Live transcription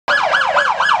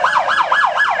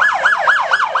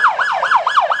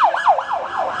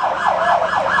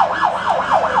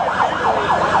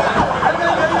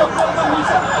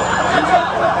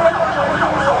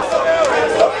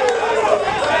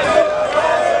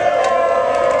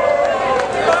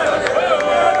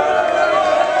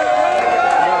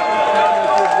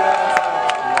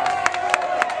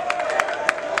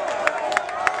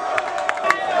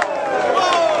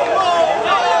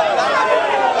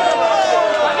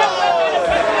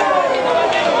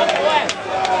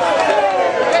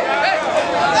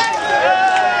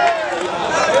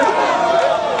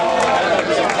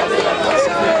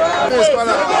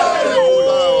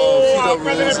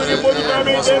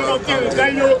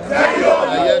we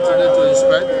are here today to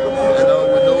inspect. We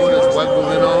know there's work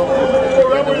going on,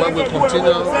 and the work will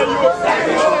continue to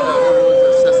make sure that the road is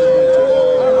accessible to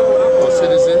all our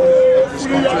citizens of this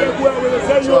country.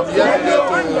 So I'm here today to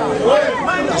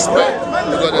inspect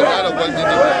because there's a lot of work needed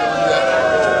to be done here.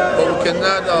 But we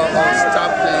cannot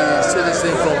stop the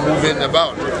citizens from moving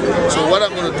about. So what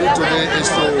I'm going to do today is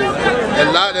to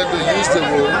allow them to use the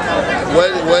road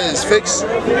where it's fixed,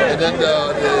 and then the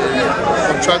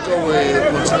contractor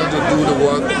will continue to do the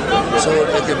work so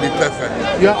it can be perfect.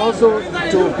 You are also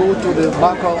to go to the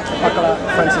Bakala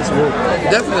Francis Road.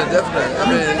 Definitely. I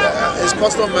mean, it's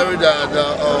customary that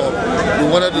we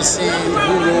wanted to see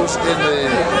good roads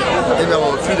in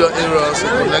our feeder areas to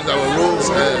connect our roads,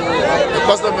 and the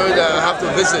customary that I have to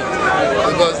visit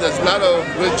because there's a lot of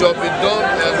great job being done,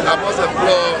 and I must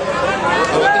applaud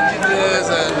our engineers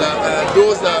and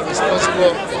those that are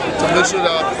responsible to make sure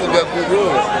that our people get good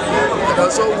roads. And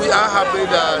also we are happy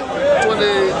that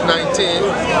 2019,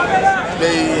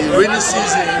 the rainy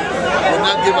season will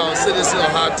not give our citizens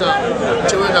a hard time.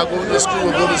 Children that go to school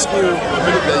will go to school,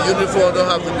 their uniform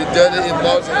don't have to be dirty in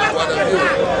malls and what have you.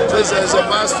 So it's a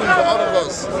milestone for all of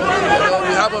us.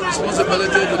 We have a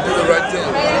responsibility to do the right thing.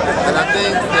 And I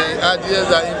think the ideas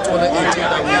that in 2018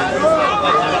 that we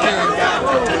came to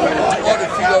all the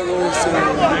feeder roads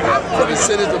for the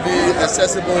city to be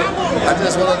accessible, I think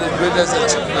it's one of the greatest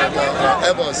achievements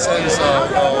ever since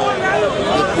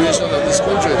the creation of this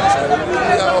country. So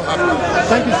we are all happy.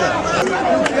 Thank you, sir.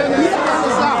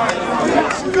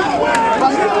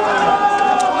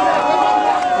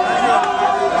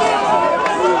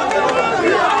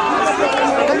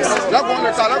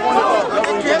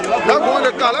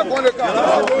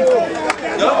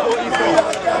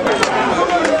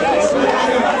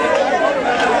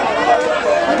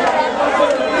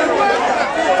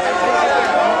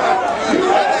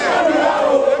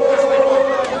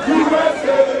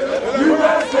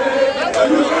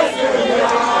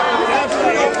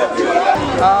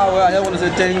 Well, I just want to say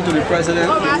thank you to the president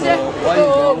for what he's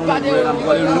doing. I'm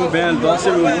calling no band, don't say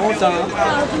no time.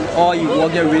 Or you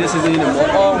walk there really season in the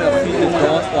mall, or your feet in the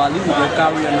dust, or at least you can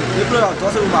carry them. People are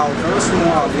talking about very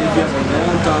small, they've been for a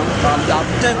long time. I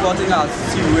thank God I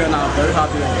see Weah and I'm very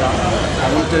happy with that. I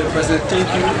want to tell the president, thank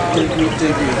you.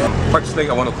 Firstly,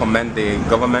 I want to commend the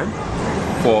government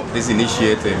for this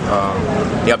initiative.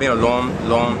 It has been a long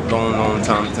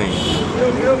time thing.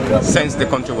 Since the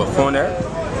country was founded,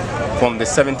 from the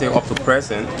 70s up to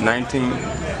present,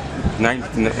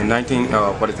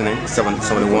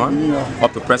 1971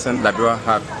 up to present, Liberia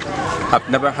have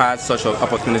never had such an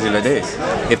opportunity like this.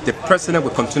 If the president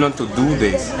will continue to do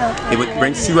this, it would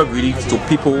bring serious relief to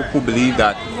people who believe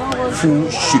that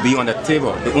food should be on the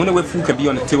table. The only way food can be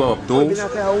on the table of those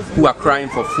who are crying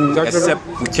for food, except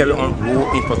we carry on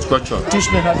road infrastructure.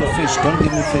 Teach me how to fish, don't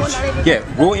give me fish. Yeah,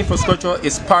 road infrastructure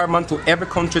is paramount to every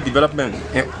country development,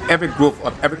 every growth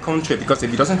of every country, because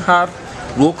if it doesn't have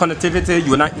road connectivity,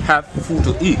 you will not have food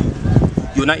to eat.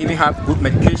 You will not even have good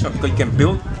medication, because you can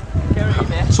build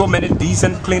so many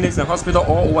decent clinics and hospitals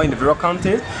all over in the Weah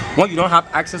County. When you don't have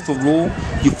access to road,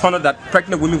 you find out that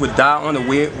pregnant women will die on the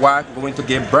way while going to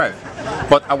give birth.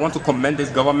 But I want to commend this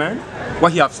government.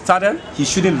 What he has started, he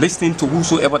shouldn't listen to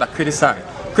whosoever that criticize.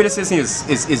 Criticism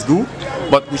is good,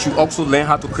 but we should also learn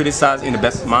how to criticize in the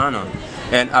best manner.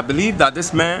 And I believe that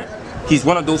this man, he's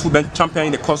one of those who've been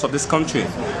championing the cause of this country.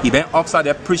 He's been outside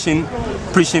there preaching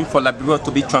for Liberia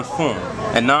to be transformed.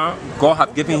 And now God has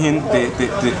given him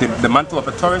the mantle of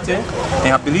authority,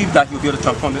 and I believe that he'll be able to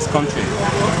transform this country.